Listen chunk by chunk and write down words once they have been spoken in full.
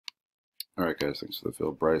All right, guys, thanks for the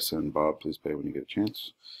fill. Bryce and Bob, please pay when you get a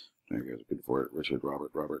chance. Now you guys are good for it. Richard,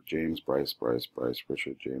 Robert, James, Bryce,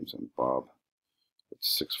 Richard, James, and Bob. It's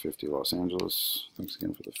 650 Los Angeles. Thanks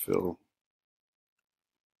again for the fill.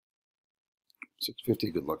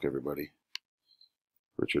 650. Good luck, everybody.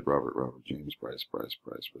 Richard, Robert, James, Bryce,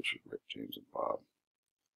 Richard, Rick, James, and Bob.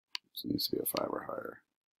 This needs to be a 5 or higher.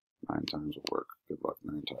 9 times will work. Good luck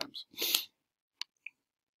 9 times.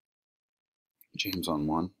 James on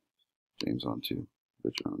 1. James on 2.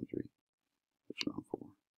 Richard on 3. Richard on 4.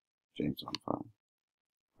 James on 5.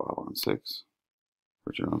 Bob on 6.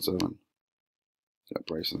 Richard on 7. Got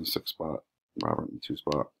Bryce in the 6th spot. Robert in the 2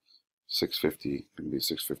 spot. 650. Going to be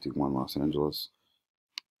 651 Los Angeles.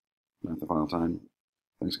 At the final time.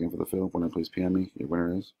 Thanks again for the fill. Winner, please PM me. Your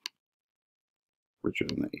winner is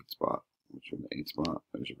Richard in the 8th spot. Richard in the 8th spot.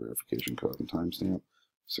 There's your verification code and timestamp.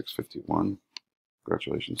 651.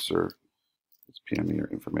 Congratulations, sir. Let's PM me your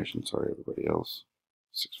information. Sorry, everybody else.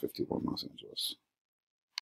 651 Los Angeles.